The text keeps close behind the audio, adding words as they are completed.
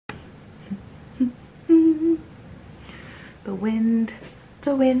The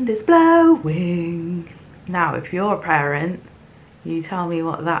wind is blowing. Now, if you're a parent, you tell me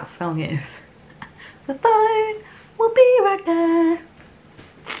what that song is. The phone will be right there.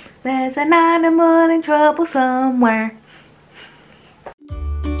 There's an animal in trouble somewhere.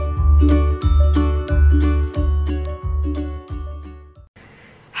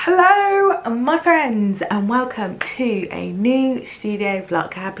 Hello my friends and welcome to a new studio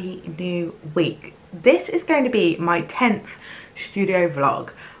vlog. Happy new week. This is going to be my 10th studio vlog,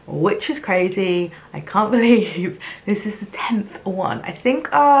 which is crazy. I can't believe this is the 10th one. I think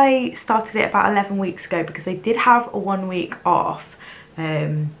I started it about 11 weeks ago because I did have a 1 week off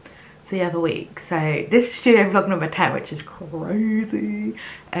the other week. So this is studio vlog number 10, which is crazy.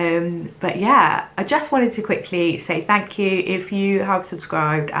 But yeah, I just wanted to quickly say thank you if you have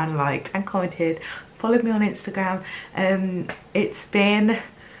subscribed and liked and commented, followed me on Instagram. It's been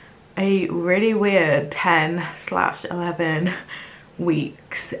a really weird 10/11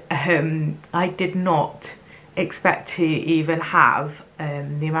 weeks. I did not expect to even have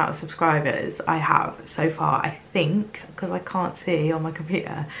the amount of subscribers I have so far. I think, because I can't see on my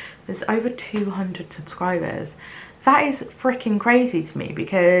computer, there's over 200 subscribers. That is freaking crazy to me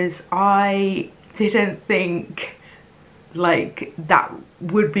because I didn't think like that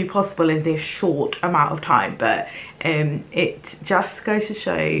would be possible in this short amount of time, but it just goes to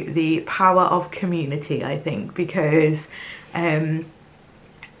show the power of community, I think, because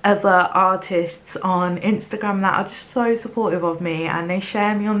other artists on Instagram that are just so supportive of me, and they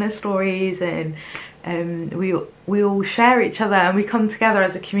share me on their stories, and we all share each other and we come together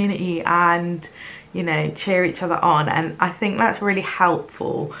as a community and, you know, cheer each other on. And I think that's really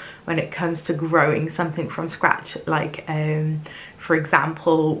helpful when it comes to growing something from scratch. Like for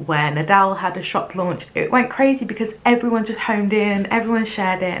example, when Adele had a shop launch, it went crazy because everyone just homed in, everyone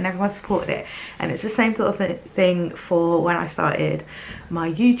shared it and everyone supported it. And it's the same sort of thing for when I started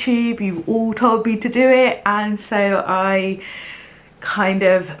my YouTube. You all told me to do it, and so I kind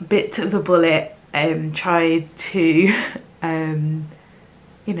of bit the bullet and tried to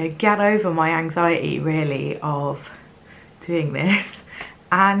you know, get over my anxiety really of doing this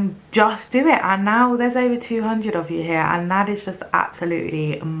and just do it. And now there's over 200 of you here, and that is just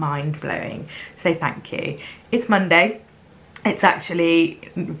absolutely mind-blowing. So thank you. It's Monday. It's actually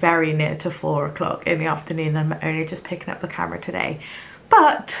very near to 4 o'clock in the afternoon. I'm only just picking up the camera today,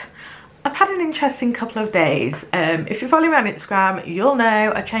 but I've had an interesting couple of days. If you follow me on Instagram, you'll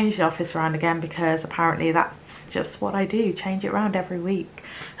know I changed the office around again because apparently that's just what I do, change it around every week.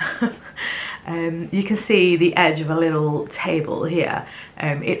 You can see the edge of a little table here.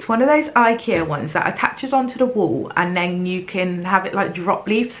 It's one of those IKEA ones that attaches onto the wall, and then you can have it like drop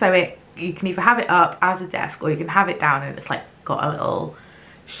leaf, so you can either have it up as a desk or you can have it down and it's like got a little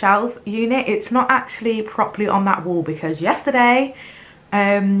shelf unit. It's not actually properly on that wall because yesterday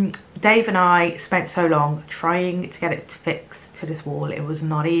Dave and I spent so long trying to get it fixed to this wall. It was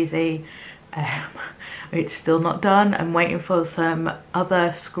not easy. It's still not done. I'm waiting for some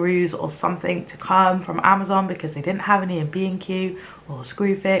other screws or something to come from Amazon because they didn't have any in B&Q or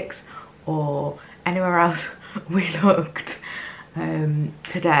Screwfix or anywhere else we looked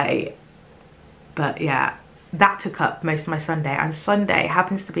today. But yeah, that took up most of my Sunday, and Sunday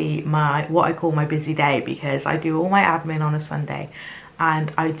happens to be what I call my busy day because I do all my admin on a Sunday.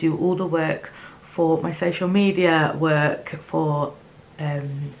 And I do all the work for my social media work, for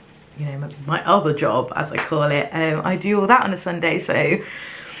you know, my other job, as I call it. I do all that on a Sunday, so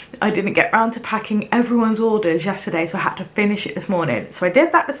I didn't get around to packing everyone's orders yesterday, so I had to finish it this morning. So I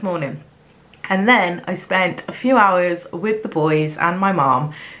did that this morning, and then I spent a few hours with the boys and my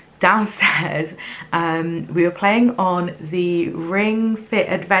mom downstairs. We were playing on the Ring Fit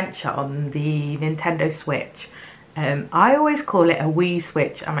Adventure on the Nintendo Switch. I always call it a Wii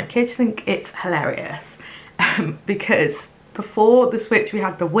Switch, and my kids think it's hilarious because before the Switch we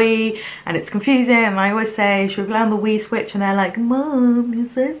had the Wii, and it's confusing, and I always say, should we play on the Wii Switch? And they're like, Mom, you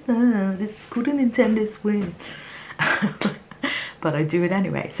said that, it's called a Nintendo Switch. But I do it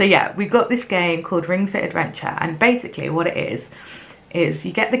anyway. So yeah, we got this game called Ring Fit Adventure, and basically what it is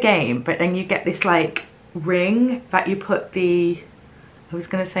you get the game, but then you get this like ring that you put the, I was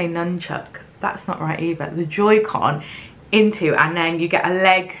gonna say nunchuck, that's not right either, the Joy-Con into, and then you get a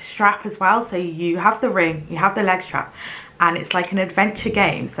leg strap as well. So you have the ring, you have the leg strap, and it's like an adventure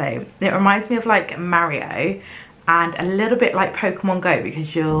game. So it reminds me of like Mario and a little bit like Pokemon Go,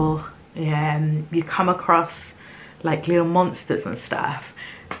 because you come across like little monsters and stuff,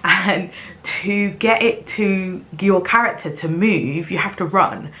 and to get it to your character to move you have to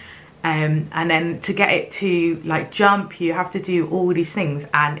run. and then to get it to like jump, you have to do all these things,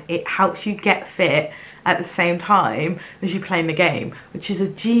 and it helps you get fit at the same time as you playing the game, which is a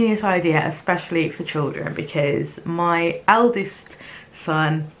genius idea, especially for children, because my eldest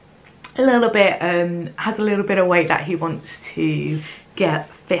son has a little bit of weight that he wants to get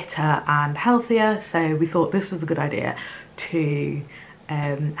fitter and healthier, so we thought this was a good idea to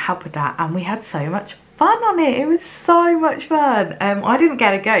help with that, and we had so much fun on it. It was so much fun. I didn't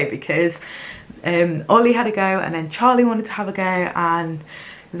get a go because Ollie had a go, and then Charlie wanted to have a go, and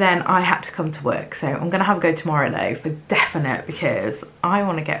then I had to come to work. So I'm gonna have a go tomorrow though, for definite, because I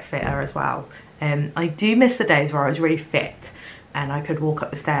want to get fitter as well. I do miss the days where I was really fit and I could walk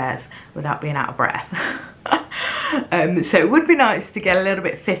up the stairs without being out of breath. So it would be nice to get a little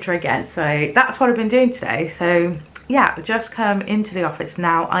bit fitter again. So that's what I've been doing today. So yeah, just come into the office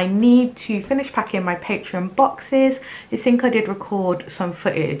now. I need to finish packing my Patreon boxes. I think I did record some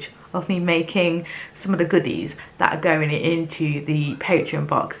footage of me making some of the goodies that are going into the Patreon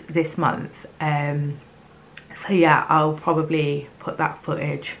box this month. So yeah, I'll probably put that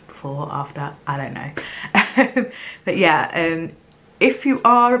footage before or after, I don't know. But yeah, if you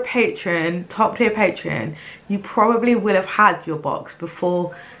are a patron, top tier patron, you probably will have had your box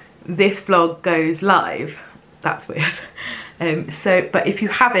before this vlog goes live. That's weird. But if you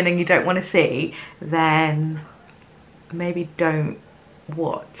haven't and you don't want to see, then maybe don't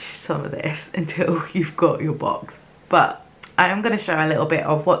watch some of this until you've got your box. But I am going to show a little bit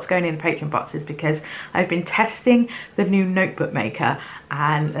of what's going in the Patreon boxes, because I've been testing the new notebook maker,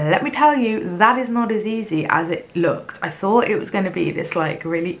 and let me tell you, that is not as easy as it looked. I thought it was going to be this like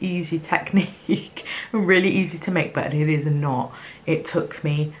really easy technique, really easy to make, but it is not. It took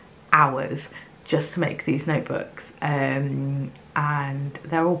me hours just to make these notebooks, and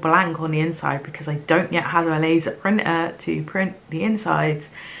they're all blank on the inside because I don't yet have a laser printer to print the insides,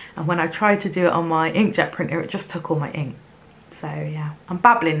 and when I tried to do it on my inkjet printer, it just took all my ink. So yeah, I'm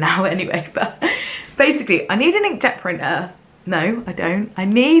babbling now anyway, but basically I need an inkjet printer. No, I don't. I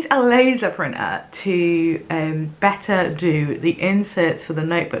need a laser printer to better do the inserts for the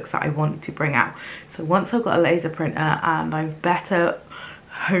notebooks that I want to bring out. So once I've got a laser printer and I've better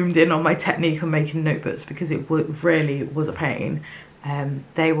honed in on my technique on making notebooks, because it really was a pain,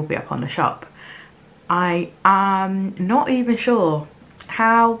 they will be up on the shop. I am not even sure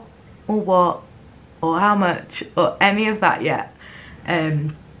how or what or how much or any of that yet,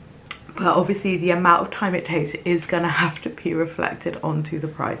 but obviously the amount of time it takes is gonna have to be reflected onto the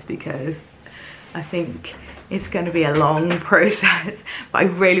price, because I think it's going to be a long process, but I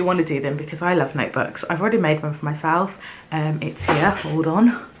really want to do them because I love notebooks. I've already made one for myself. It's here, hold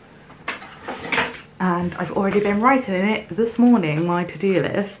on. And I've already been writing in it this morning, my to-do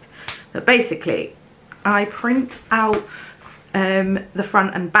list. But basically, I print out the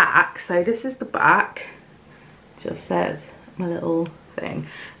front and back. So this is the back, just says my little thing,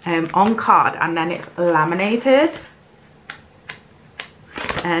 on card, and then it's laminated.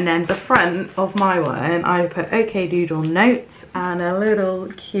 And then the front of my one, I put OK Doodle notes and a little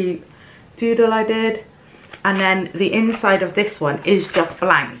cute doodle I did. And then the inside of this one is just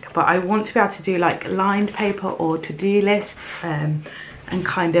blank, but I want to be able to do like lined paper or to-do lists, and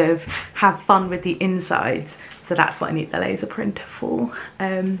kind of have fun with the insides. So that's what I need the laser printer for,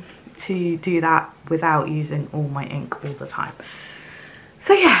 to do that without using all my ink all the time.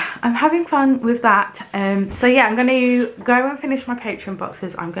 So yeah, I'm having fun with that. So yeah, I'm going to go and finish my Patreon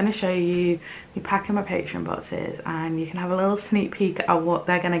boxes. I'm going to show you me packing my Patreon boxes, and you can have a little sneak peek at what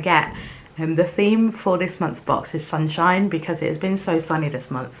they're going to get. The theme for this month's box is sunshine, because it has been so sunny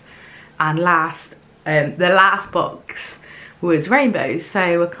this month. And the last box was rainbows.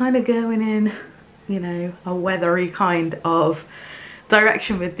 So we're kind of going in, you know, a weathery kind of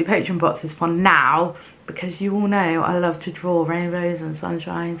direction with the Patreon boxes for now, because you all know I love to draw rainbows and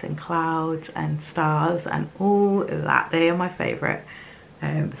sunshines and clouds and stars and all that. They are my favourite.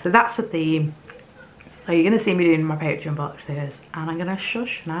 So that's the theme. So you're going to see me doing my Patreon boxes, and I'm going to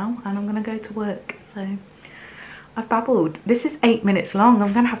shush now and I'm going to go to work. So I've babbled. This is 8 minutes long.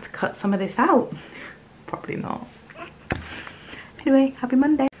 I'm going to have to cut some of this out. Probably not. Anyway, happy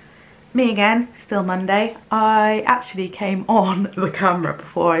Monday. Me again, still Monday. I actually came on the camera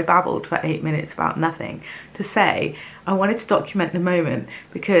before I babbled for 8 minutes about nothing to say I wanted to document the moment,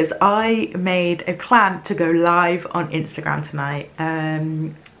 because I made a plan to go live on Instagram tonight.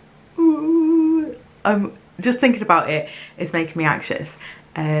 I'm just thinking about it's making me anxious.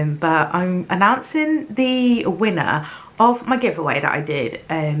 But I'm announcing the winner of my giveaway that I did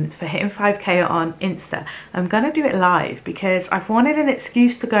for hitting 5k on Insta, I'm gonna do it live because I've wanted an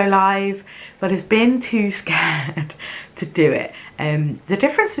excuse to go live, but I've been too scared to do it. The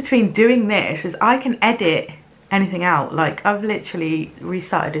difference between doing this is I can edit anything out. Like, I've literally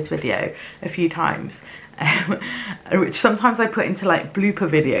restarted this video a few times, which sometimes I put into like blooper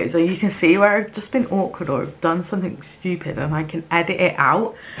videos, and you can see where I've just been awkward or I've done something stupid and I can edit it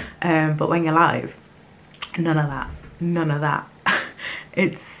out. But when you're live, none of that.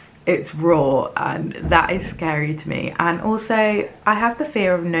 It's raw, and that is scary to me. And also I have the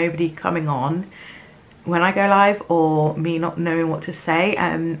fear of nobody coming on when I go live, or me not knowing what to say.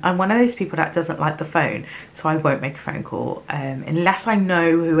 I'm one of those people that doesn't like the phone, so I won't make a phone call unless I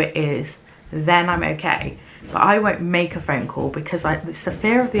know who it is. Then I'm okay, but I won't make a phone call because it's the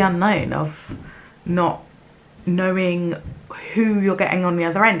fear of the unknown, of not knowing who you're getting on the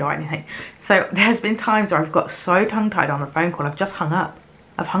other end or anything. So there's been times where I've got so tongue-tied on a phone call, I've just hung up.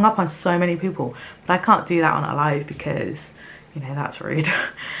 I've hung up on so many people, but I can't do that on a live because, you know, that's rude.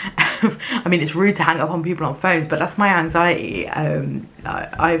 I mean, it's rude to hang up on people on phones, but that's my anxiety.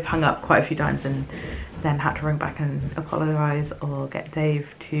 I've hung up quite a few times and then had to ring back and apologise, or get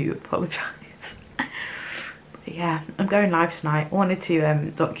Dave to apologise. But yeah, I'm going live tonight. I wanted to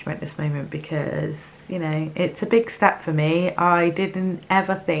document this moment because, you know, it's a big step for me. I didn't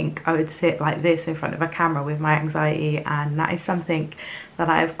ever think I would sit like this in front of a camera with my anxiety, and that is something that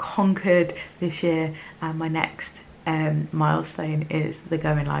I have conquered this year. And my next milestone is the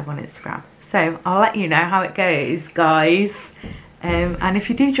going live on Instagram. So I'll let you know how it goes, guys. And if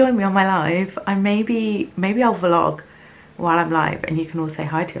you do join me on my live, maybe I'll vlog while I'm live, and you can all say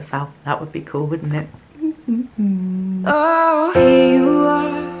hi to yourself. That would be cool, wouldn't it? Oh, here you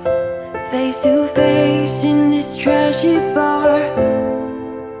are, face to face in this trashy bar.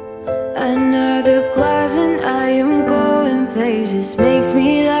 Another glass and I am going places. Makes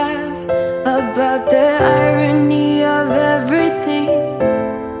me laugh about the irony of everything.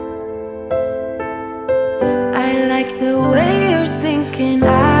 I like the way you're thinking.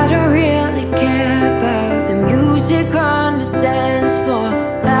 I don't really care about the music on the dance floor.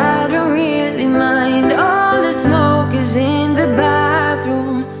 I don't really mind. All the smoke is in the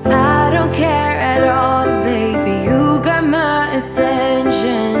bathroom. I don't care at all, baby. You got my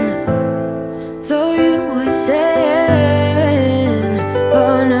attention. So you were saying,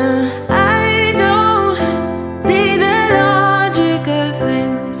 oh no, I don't see the logic of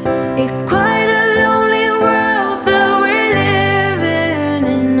things. It's quite a lonely world that we're living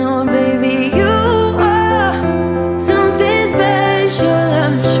in. Oh baby, you are something special,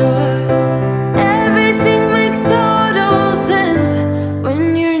 I'm sure. Everything makes total sense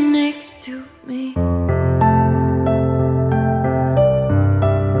when you're next to me.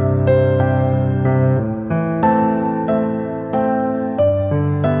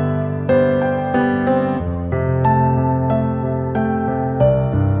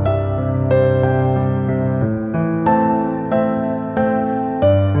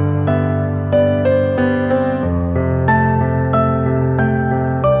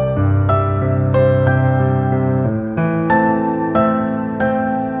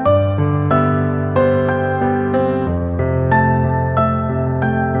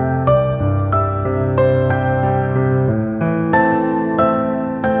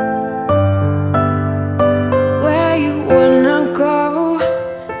 Where you wanna go?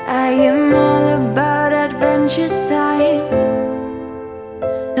 I am all about adventure times.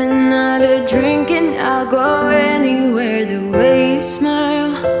 Another drink and I'll go anywhere. The way you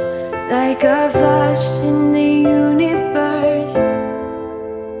smile, like a flash in the universe.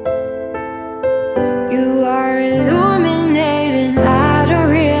 You are illuminating. I don't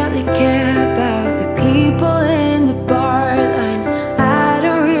really care about the people in the bar line. I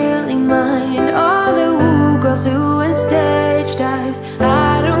don't really mind all the woo girls doing stage dives.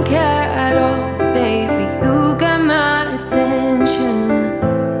 I don't care at all, baby. You got my attention.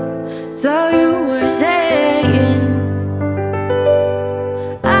 So you were saying,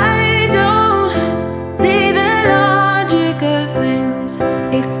 I don't see the logic of things.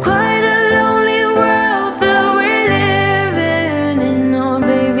 It's quite a lonely world that we're living in. Oh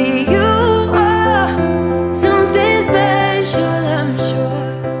baby, you are something special, I'm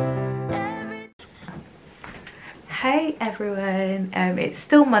sure. Hey everyone, it's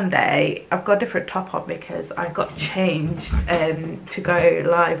still Monday. I've got a different top on because I got changed to go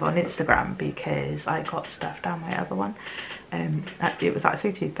live on Instagram because I got stuff down my other one. It was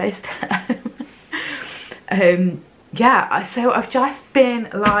actually toothpaste. yeah, so I've just been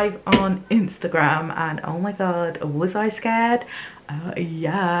live on Instagram and oh my god, was I scared?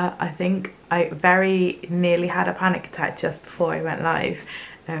 Yeah, I think I very nearly had a panic attack just before I went live,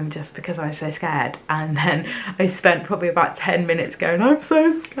 just because I was so scared. And then I spent probably about 10 minutes going, I'm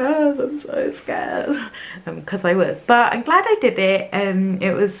so scared, I'm so scared, because I was. But I'm glad I did it.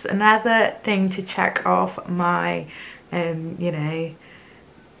 It was another thing to check off my, you know,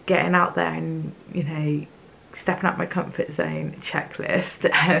 getting out there and, you know, stepping out my comfort zone checklist.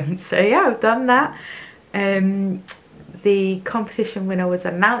 So yeah, I've done that. The competition winner was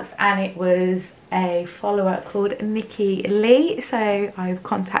announced and it was a follower called Nikki Lee, so I've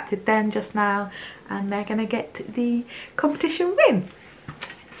contacted them just now and they're gonna get the competition win.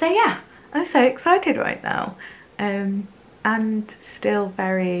 So yeah, I'm so excited right now, and still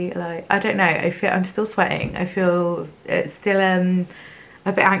very, like, I don't know, I'm still sweating. I feel it's still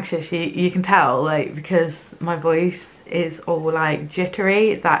a bit anxious, you can tell, like, because my voice is all like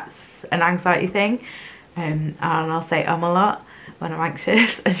jittery. That's an anxiety thing, and I'll say a lot when I'm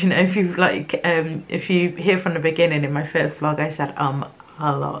anxious. As you know, if you like, if you hear from the beginning in my first vlog, I said a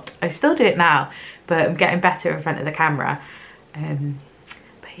lot. I still do it now, but I'm getting better in front of the camera.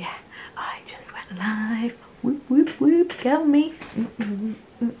 But yeah, I just went live. Whoop whoop whoop, go me.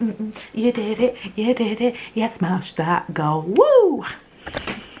 You did it, you did it, you smashed that goal. Woo!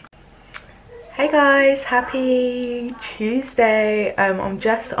 Hey guys, happy Tuesday. I'm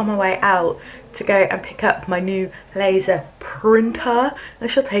just on my way out to go and pick up my new laser printer. I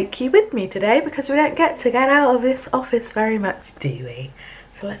shall take you with me today because we don't get to get out of this office very much, do we?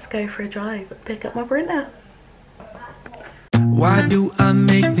 So let's go for a drive and pick up my printer. Why do I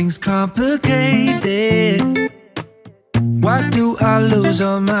make things complicated? Why do I lose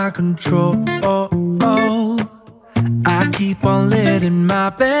all my control? I keep on letting my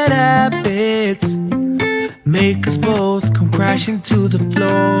bad habits make us both come crashing to the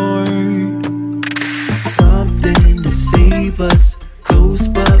floor. Something to save us, close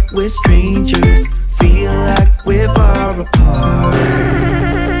but we're strangers, feel like we're far apart.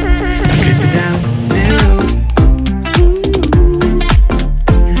 I'm stripping down new,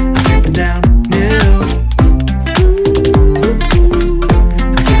 I'm stripping down new,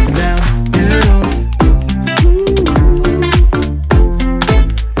 I'm stripping down new.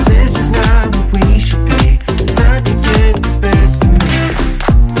 This is not what we should be, start to get the best of me.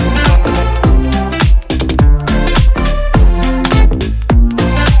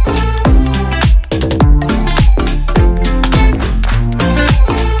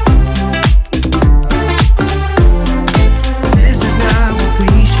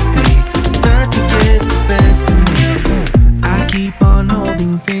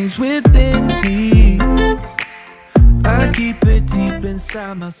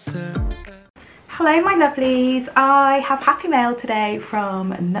 Hello my lovelies, I have happy mail today from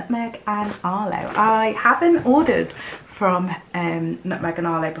Nutmeg and Arlo. I haven't ordered from Nutmeg and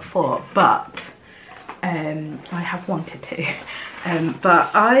Arlo before, but I have wanted to.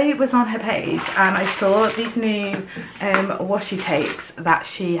 But I was on her page and I saw these new washi tapes that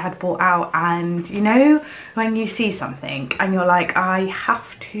she had bought out, and you know when you see something and you're like, I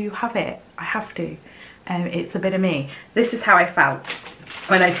have to have it, I have to. It's a bit of me. This is how I felt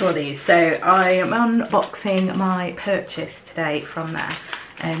when I saw these. So I am unboxing my purchase today from there.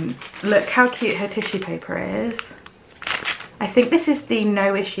 Look how cute her tissue paper is. I think this is the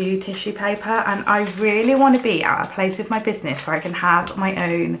no issue tissue paper, and I really want to be at a place with my business where I can have my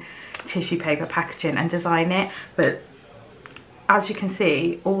own tissue paper packaging and design it. But as you can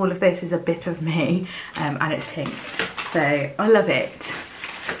see, all of this is a bit of me, and it's pink. So I love it.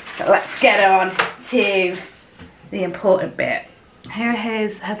 But let's get on to the important bit. Here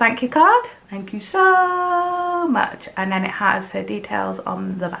is her thank you card. Thank you so much. And then it has her details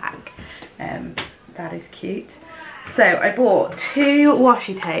on the back. That is cute. So I bought 2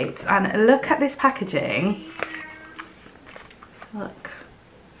 washi tapes, and look at this packaging. Look,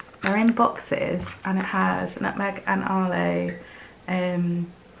 they're in boxes, and it has Nutmeg and Arlo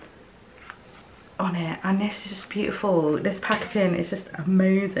on it, and this is just beautiful. This packaging is just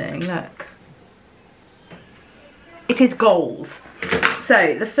amazing. Look, it is goals.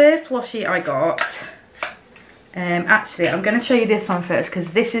 So the first washi I got, actually I'm going to show you this one first, because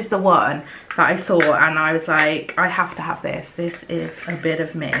this is the one that I saw and I was like, I have to have this. This is a bit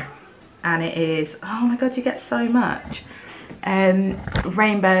of me, and it is, oh my god, you get so much.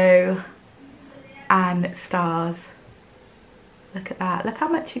 Rainbow and stars. Look at that, look how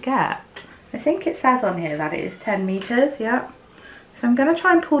much you get. I think it says on here that it is 10 meters, yeah. So I'm going to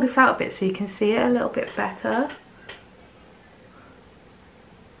try and pull this out a bit so you can see it a little bit better.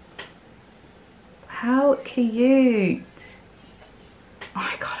 How cute. Oh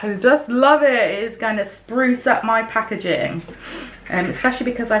my god, I just love it. It's going to spruce up my packaging. Especially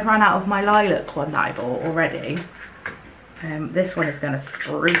because I've run out of my lilac one that I bought already. This one is going to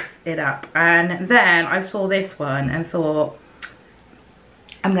spruce it up. And then I saw this one and thought,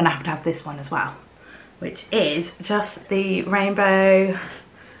 I'm going to have this one as well. Which is just the rainbow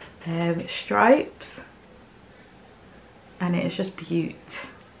stripes. And it is just beaut.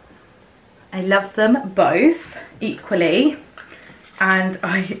 I love them both equally. And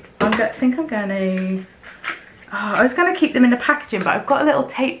I think I'm going to... Oh, I was going to keep them in the packaging, but I've got little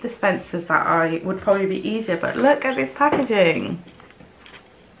tape dispensers that would probably be easier. But look at this packaging.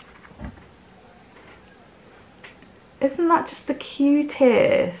 Isn't that just the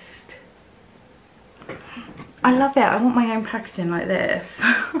cutest? I love it. I want my own packaging like this.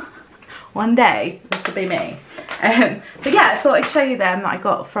 One day, this will be me. But yeah, I thought I'd show you them that I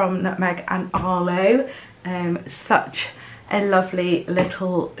got from Nutmeg and Arlo. Such a lovely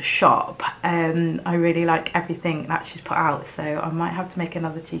little shop. I really like everything that she's put out, so I might have to make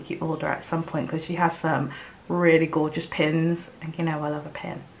another cheeky order at some point because she has some really gorgeous pins, and you know I love a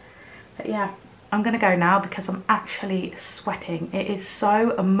pin. But yeah, I'm gonna go now because I'm actually sweating. It is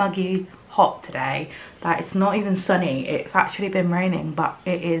so muggy hot today that it's not even sunny. It's actually been raining, but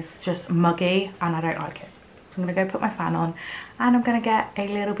it is just muggy and I don't like it. So I'm gonna go put my fan on and I'm gonna get a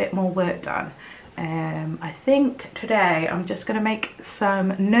little bit more work done. I think today I'm just going to make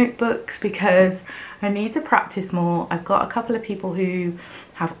some notebooks because I need to practice more. I've got a couple of people who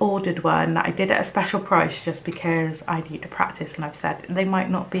have ordered one that I did at a special price just because I need to practice, and I've said they might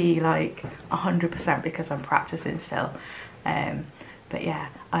not be like 100% because I'm practicing still. But yeah,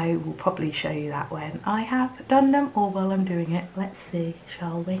 I will probably show you that when I have done them or while I'm doing it. Let's see,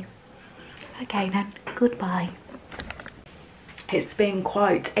 shall we? Okay then, goodbye. It's been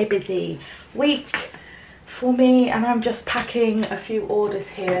quite a busy week for me, and I'm just packing a few orders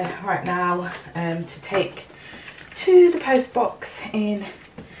here right now to take to the post box in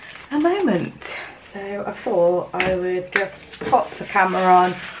a moment. So I thought I would just pop the camera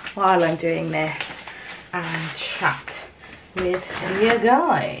on while I'm doing this and chat with you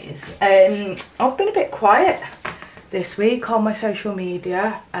guys. I've been a bit quiet this week on my social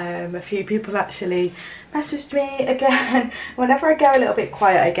media. A few people actually messaged me again. Whenever I go a little bit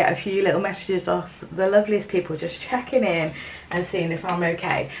quiet, I get a few little messages off the loveliest people just checking in and seeing if I'm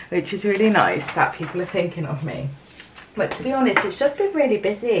okay, which is really nice that people are thinking of me. But to be honest, it's just been really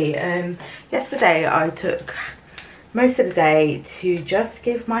busy. Yesterday I took most of the day to just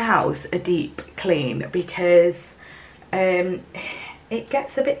give my house a deep clean because it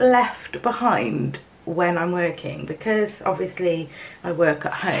gets a bit left behind when I'm working, because obviously I work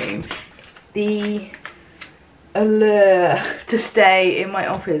at home. The allure to stay in my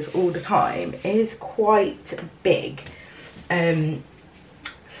office all the time is quite big.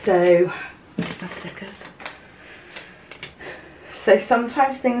 So my stickers. So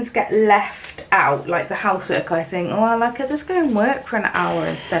sometimes things get left out, like the housework. I think, well, I could just go and work for an hour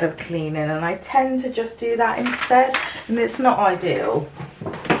instead of cleaning, and I tend to just do that instead, and it's not ideal.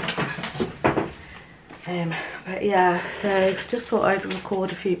 But yeah, so just thought I'd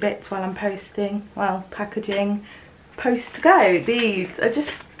record a few bits while I'm posting, well, packaging, post to go. These are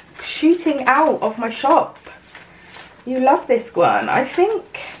just shooting out of my shop. You love this one. I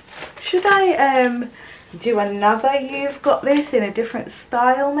think, should I do another You've Got This in a different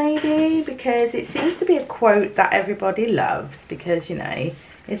style maybe? Because it seems to be a quote that everybody loves because, you know,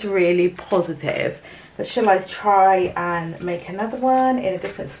 it's really positive. But shall I try and make another one in a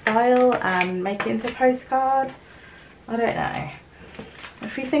different style and make it into a postcard? I don't know.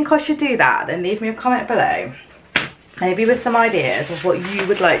 If you think I should do that, then leave me a comment below. Maybe with some ideas of what you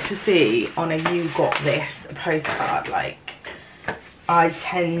would like to see on a You Got This postcard. Like, I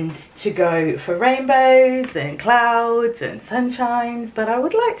tend to go for rainbows and clouds and sunshines, but I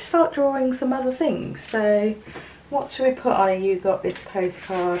would like to start drawing some other things. So what should we put on a You Got This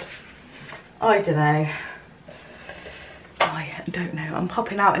postcard? I don't know. I don't know. I'm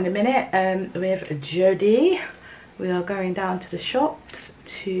popping out in a minute with Jodie. We are going down to the shops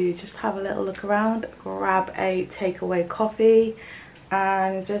to just have a little look around, grab a takeaway coffee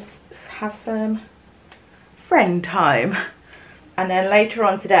and just have some friend time. And then later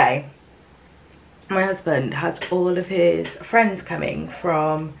on today, my husband has all of his friends coming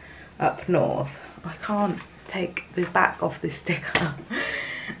from up north. I can't take the back off this sticker.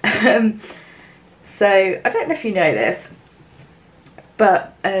 So I don't know if you know this,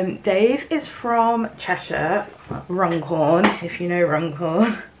 but Dave is from Cheshire, Runcorn, if you know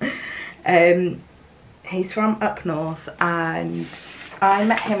Runcorn. He's from up north, and I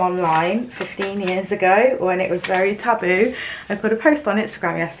met him online 15 years ago when it was very taboo. I put a post on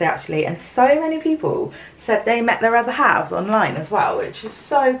Instagram yesterday actually, and so many people said they met their other halves online as well, which is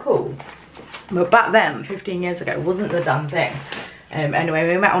so cool. But back then, 15 years ago, it wasn't the done thing. Anyway,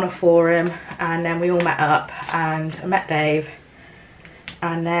 we met on a forum, and then we all met up, and I met Dave.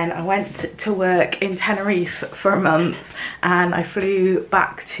 And then I went to work in Tenerife for a month, and I flew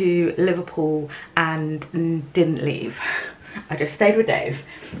back to Liverpool and didn't leave. I just stayed with Dave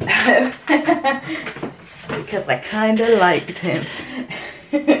because I kind of liked him.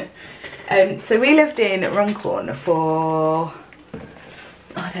 So we lived in Runcorn for,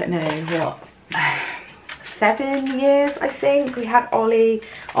 I don't know what, 7 years I think. We had Ollie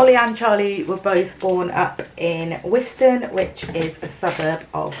and Charlie were both born up in Wiston, which is a suburb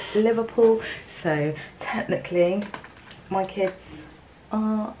of Liverpool, so technically my kids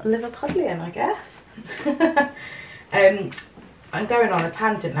are Liverpudlian, I guess. I'm going on a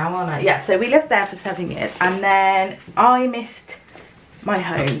tangent now, aren't I? Yeah, so we lived there for 7 years, and then I missed my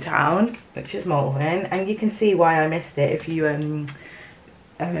hometown, which is Malvern, and you can see why I missed it if you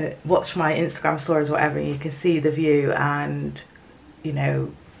watch my Instagram stories or whatever. You can see the view and, you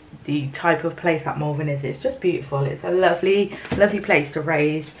know, the type of place that Malvern is. It's just beautiful. It's a lovely, lovely place to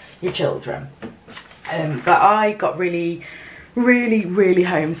raise your children. But I got really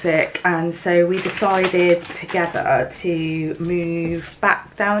homesick, and so we decided together to move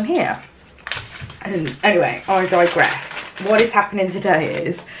back down here. And anyway, I digress. What is happening today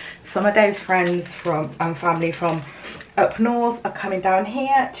is some of Dave's friends and family from up north are coming down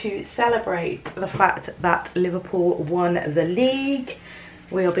here to celebrate the fact that Liverpool won the league.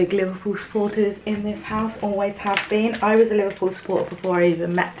 We are big Liverpool supporters in this house, always have been. I was a Liverpool supporter before I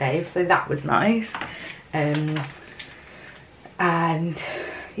even met Dave, so that was nice. And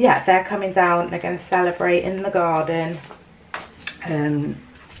yeah, they're coming down, they're going to celebrate in the garden,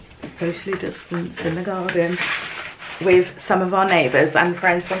 socially distanced in the garden, with some of our neighbours and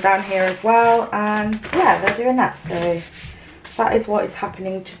friends from down here as well. And yeah, they're doing that, so that is what is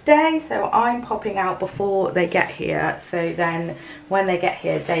happening today. So I'm popping out before they get here, so then when they get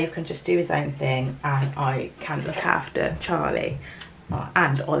here Dave can just do his own thing and I can look after Charlie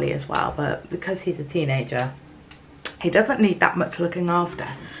and Ollie as well. But because he's a teenager, he doesn't need that much looking after.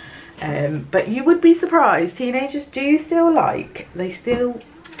 But you would be surprised, teenagers do still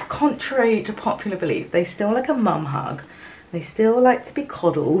contrary to popular belief, they still like a mum hug, they still like to be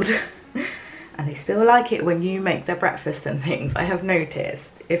coddled, and they still like it when you make their breakfast and things. I have noticed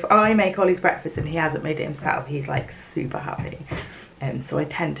if I make Ollie's breakfast and he hasn't made it himself, he's like super happy, so I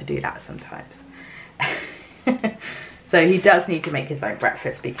tend to do that sometimes. So he does need to make his own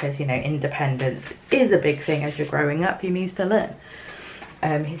breakfast because, you know, independence is a big thing as you're growing up. He needs to learn.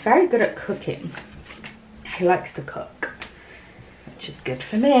 He's very good at cooking. He likes to cook, which is good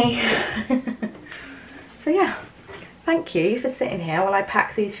for me. So yeah, thank you for sitting here while I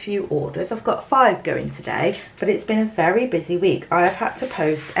pack these few orders. I've got 5 going today, but it's been a very busy week. I have had to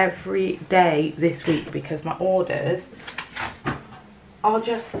post every day this week because my orders are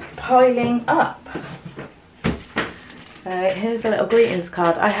just piling up. So here's a little greetings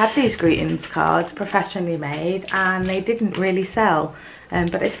card. I had these greetings cards professionally made and they didn't really sell,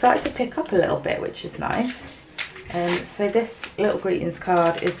 but they started to pick up a little bit, which is nice. So this little greetings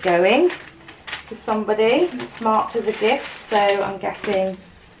card is going to somebody. It's marked as a gift, so I'm guessing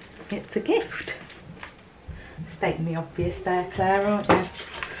it's a gift. Stating the obvious there, Claire, aren't you?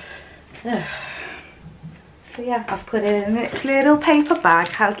 Ugh. So yeah, I've put it in its little paper bag.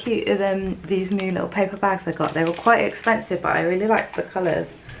 How cute are these new little paper bags I got? They were quite expensive, but I really liked the colours.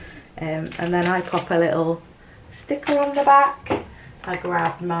 And then I pop a little sticker on the back. I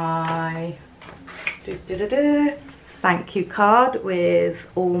grabbed my thank you card with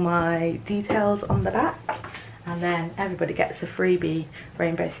all my details on the back, and then everybody gets a freebie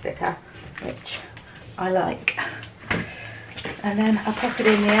rainbow sticker, which I like. And then I pop it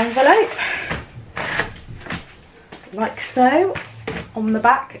in the envelope like so. On the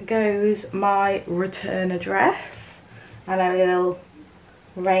back goes my return address and a little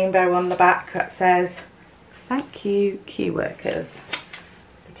rainbow on the back that says thank you key workers,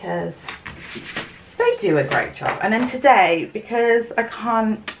 because they do a great job. And then today, because I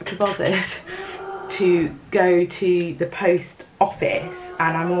can't be bothered to go to the post office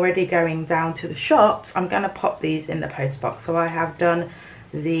and I'm already going down to the shops, I'm going to pop these in the post box. So I have done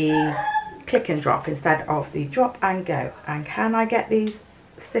the click and drop instead of the drop and go. And can I get these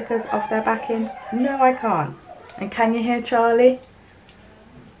stickers off their backing? No, I can't. And can you hear Charlie?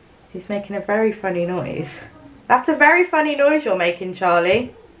 He's making a very funny noise. That's a very funny noise you're making,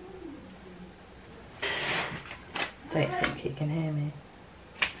 Charlie. Don't think he can hear me.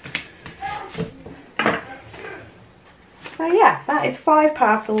 yeah, that is 5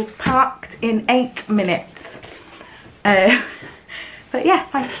 parcels packed in 8 minutes. But yeah,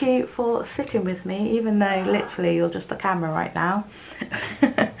 thank you for sitting with me, even though literally you're just a camera right now.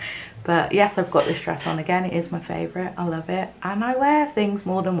 But yes, I've got this dress on again. It is my favourite. I love it. And I wear things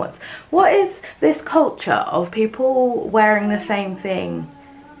more than once. What is this culture of people wearing the same thing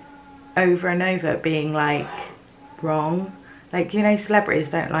over and over being like wrong? Like, you know, celebrities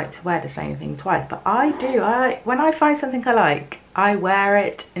don't like to wear the same thing twice, but I do. When I find something I like, I wear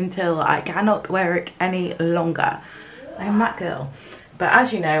it until I cannot wear it any longer. I'm that girl. But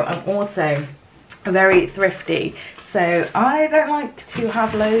as you know, I'm also very thrifty, so I don't like to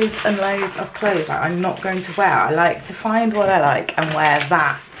have loads and loads of clothes that I'm not going to wear. I like to find what I like and wear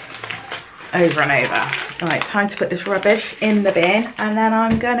that over and over. Alright, time to put this rubbish in the bin, and then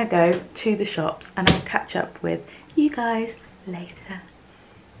I'm gonna go to the shops and I'll catch up with you guys later.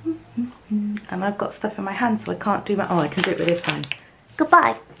 And I've got stuff in my hand, so I can't do my, oh, I can do it with this hand.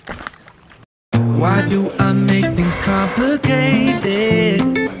 Goodbye. Why do I make things complicated?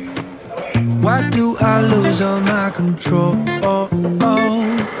 Why do I lose all my control?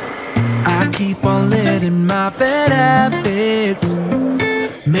 I keep on letting my bad habits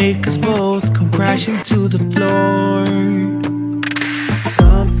make us both come crashing to the floor.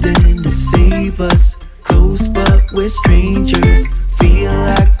 Something to save us, close but we're strangers. Feel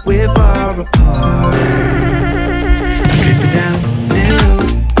like we're far apart. Strip it down now.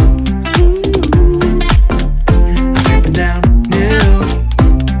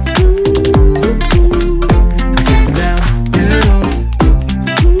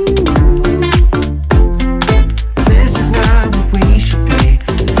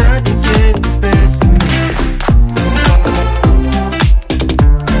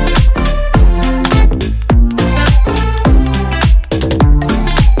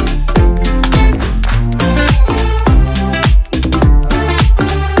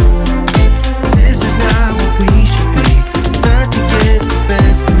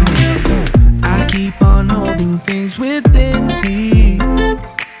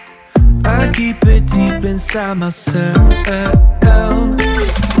 Inside myself,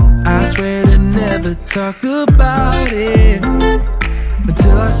 I swear to never talk about it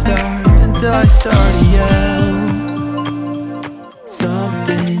until I start to yell.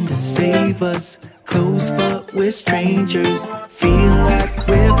 Something to save us, close but we're strangers. Feel like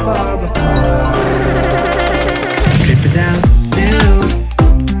we're far apart. Strip it down now.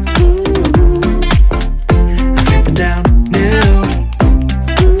 Strip it down now.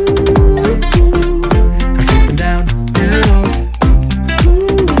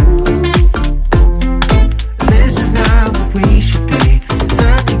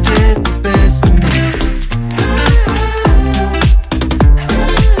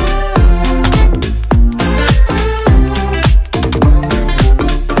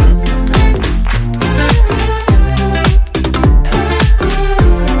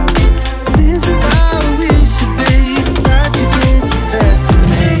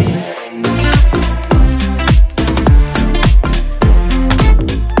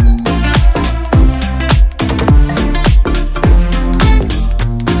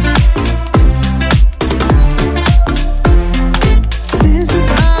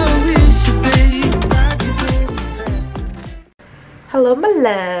 Hello my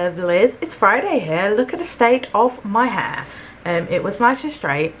lovelies, it's Friday here. Look at the state of my hair. It was nice and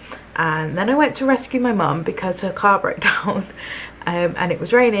straight, and then I went to rescue my mum because her car broke down, and it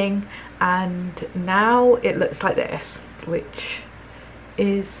was raining, and now it looks like this, which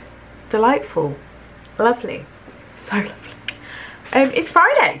is delightful. Lovely, so lovely. It's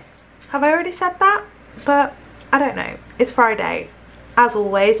Friday. Have I already said that? But I don't know. It's Friday. As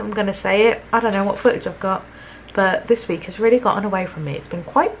always, I'm gonna say it. I don't know what footage I've got, but this week has really gotten away from me. It's been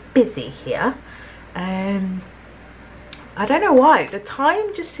quite busy here. I don't know why. The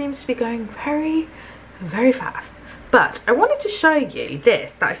time just seems to be going very, very fast. But I wanted to show you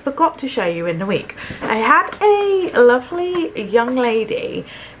this that I forgot to show you in the week. I had a lovely young lady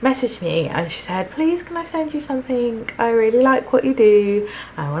message me and she said, please can I send you something? I really like what you do.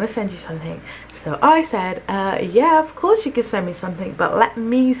 I want to send you something. So I said, yeah, of course you can send me something, but let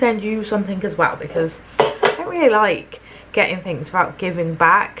me send you something as well, because I don't really like getting things without giving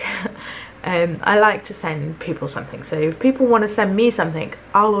back. I like to send people something, so if people want to send me something,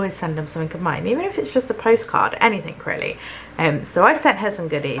 I'll always send them something of mine, even if it's just a postcard, anything really. So I sent her some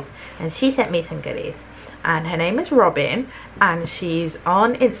goodies and she sent me some goodies, and her name is Robin and she's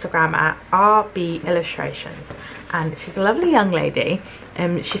on Instagram at RB Illustrations, and she's a lovely young lady.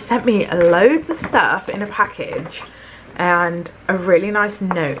 She sent me loads of stuff in a package and a really nice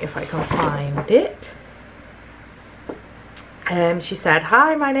note, if I can find it. She said,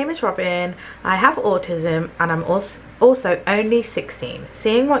 "Hi, my name is Robin. I have autism and I'm also only 16.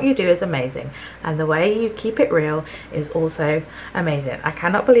 Seeing what you do is amazing, and the way you keep it real is also amazing. I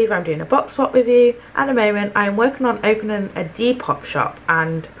cannot believe I'm doing a box swap with you. At the moment, I am working on opening a Depop shop,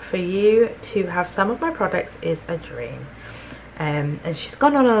 and for you to have some of my products is a dream." And she's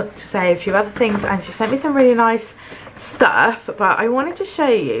gone on to say a few other things, and she sent me some really nice stuff, but I wanted to show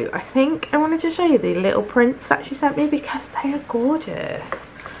you, I wanted to show you the little prints that she sent me because they are gorgeous.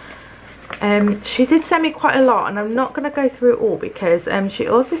 She did send me quite a lot, and I'm not going to go through it all because she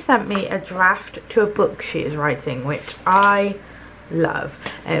also sent me a draft to a book she is writing, which I love.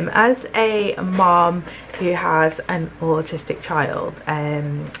 As a mom who has an autistic child,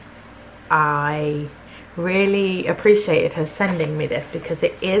 I really appreciated her sending me this because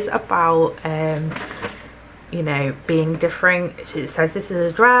it is about you know, being different. It says this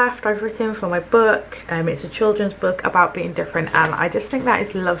is a draft I've written for my book. It's a children's book about being different, and I just think that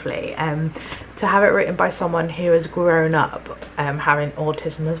is lovely to have it written by someone who has grown up having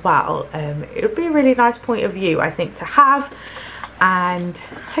autism as well. It would be a really nice point of view, I think, to have, and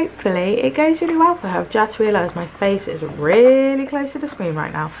hopefully it goes really well for her. I've just realised my face is really close to the screen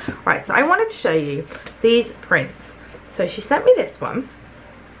right now. Right, so I wanted to show you these prints. So she sent me this one,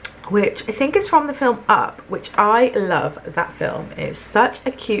 which I think is from the film Up, which I love that film. It's such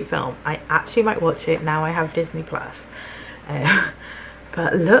a cute film. I actually might watch it now I have Disney Plus.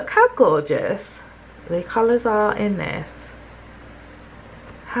 But look how gorgeous the colours are in this.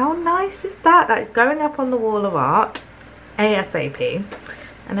 How nice is that? That is going up on the wall of art ASAP.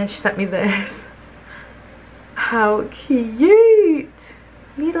 And then she sent me this. How cute!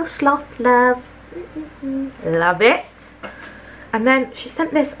 Little sloth love. Love it. And then she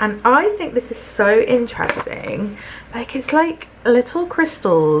sent this, and I think this is so interesting. Like, it's like little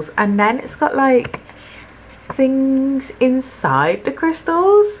crystals, and then it's got like things inside the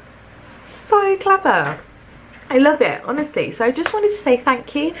crystals. So clever. I love it, honestly. So I just wanted to say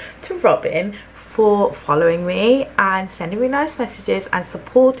thank you to Robin for following me and sending me nice messages and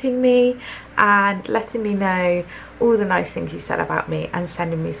supporting me and letting me know all the nice things you said about me and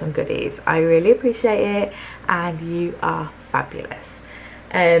sending me some goodies. I really appreciate it, and you are fabulous.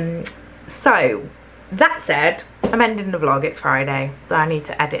 So that said, I'm ending the vlog. It's Friday, so I need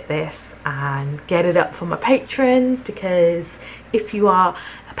to edit this and get it up for my patrons, because if you are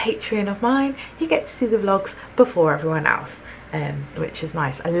a patron of mine, you get to see the vlogs before everyone else, which is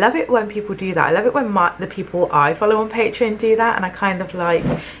nice. I love it when people do that. I love it when the people I follow on Patreon do that, and I kind of like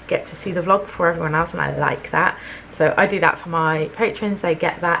get to see the vlog before everyone else, and I like that. So I do that for my patrons. They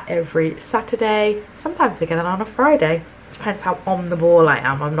get that every Saturday. Sometimes they get it on a Friday. Depends how on the ball I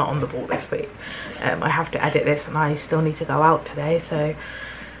am. I'm not on the ball this week. I have to edit this, and I still need to go out today, so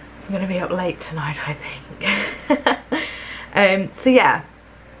I'm going to be up late tonight, I think. So yeah,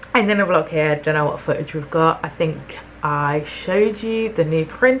 ending the vlog here. Don't know what footage we've got. I think I showed you the new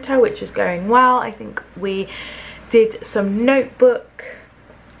printer, which is going well. I think we did some notebook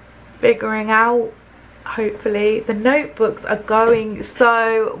figuring out. Hopefully the notebooks are going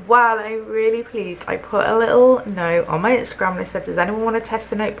so well. I'm really pleased. I put a little note on my Instagram and I said, does anyone want to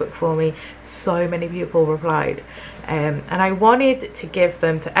test a notebook for me? So many people replied, and I wanted to give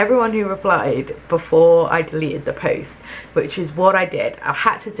them to everyone who replied before I deleted the post, which is what I did. I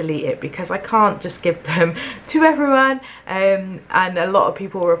had to delete it because I can't just give them to everyone, and a lot of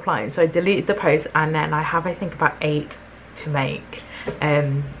people were replying, so I deleted the post, and then I have, I think, about 8 to make.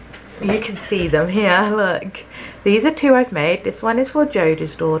 You can see them here, look. These are 2 I've made. This one is for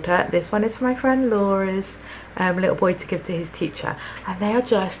Jody's daughter. This one is for my friend Laura's little boy to give to his teacher. And they are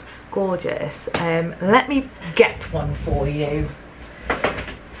just gorgeous. Let me get one for you.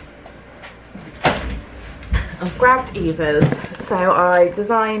 I've grabbed Eva's. So I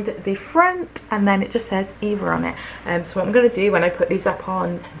designed the front, and then it just says Eva on it. So what I'm going to do when I put these up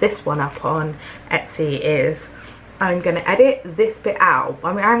on, this one up on Etsy, is I'm going to edit this bit out.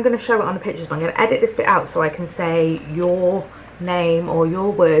 I mean, I'm going to show it on the pictures, but I'm going to edit this bit out so I can say your name or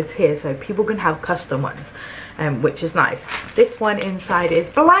your words here, so people can have custom ones, which is nice. This one inside is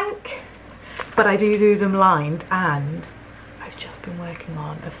blank, but I do them lined, and I've just been working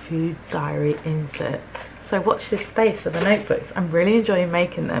on a few diary inserts. So watch this space for the notebooks. I'm really enjoying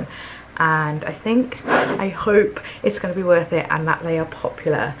making them, and I hope it's going to be worth it and that they are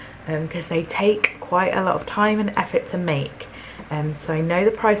popular, because they take quite a lot of time and effort to make. So I know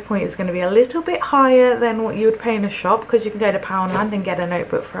the price point is going to be a little bit higher than what you would pay in a shop, because you can go to Poundland and get a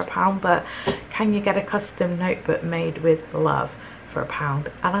notebook for £1, but can you get a custom notebook made with love for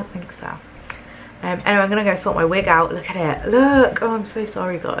 £1? I don't think so. Anyway, I'm going to go sort my wig out. Look at it. Look. Oh, I'm so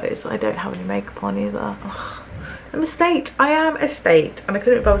sorry, guys. I don't have any makeup on either. Ugh. I'm a state. I am a state, and I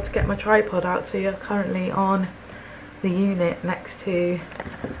couldn't be able to get my tripod out, so you're currently on the unit next to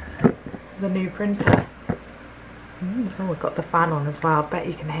the new printer. Oh, we've got the fan on as well. I bet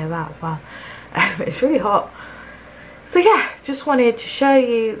you can hear that as well. It's really hot. So yeah, just wanted to show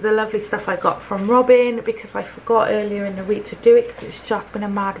you the lovely stuff I got from Robin, because I forgot earlier in the week to do it because it's just been a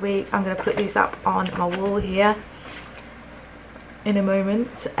mad week. I'm going to put these up on my wall here in a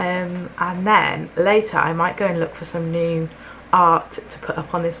moment, and then later I might go and look for some new art to put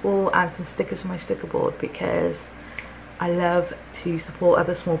up on this wall and some stickers on my sticker board, because I love to support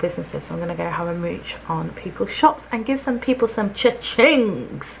other small businesses. So I'm going to go have a mooch on people's shops and give some people some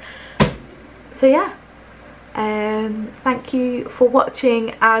cha-chings. So yeah, thank you for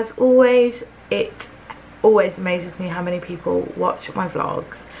watching. As always, it always amazes me how many people watch my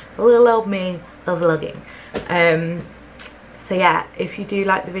vlogs. A little old me of vlogging. So yeah, if you do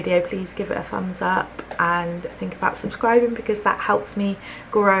like the video, please give it a thumbs up and think about subscribing, because that helps me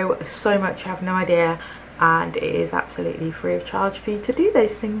grow so much, you have no idea, and it is absolutely free of charge for you to do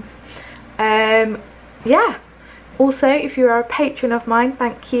those things. Yeah, also if you are a patron of mine,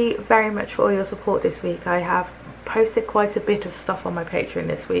 thank you very much for all your support this week. I have posted quite a bit of stuff on my Patreon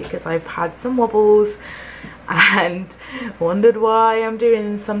this week because I've had some wobbles and wondered why I'm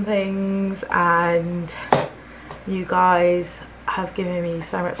doing some things, and you guys have given me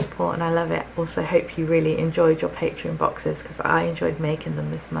so much support and I love it. Also hope you really enjoyed your Patreon boxes, because I enjoyed making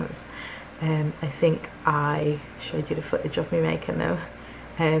them this month. I think I showed you the footage of me making them.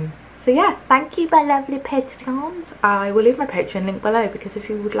 So yeah, thank you my lovely patrons. I will leave my Patreon link below, because if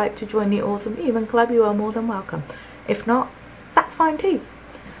you would like to join the awesome human club, you are more than welcome. If not, that's fine too.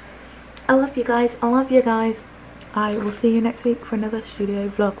 I love you guys. I love you guys. I will see you next week for another studio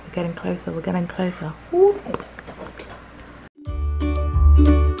vlog. We're getting closer. We're getting closer. Ooh.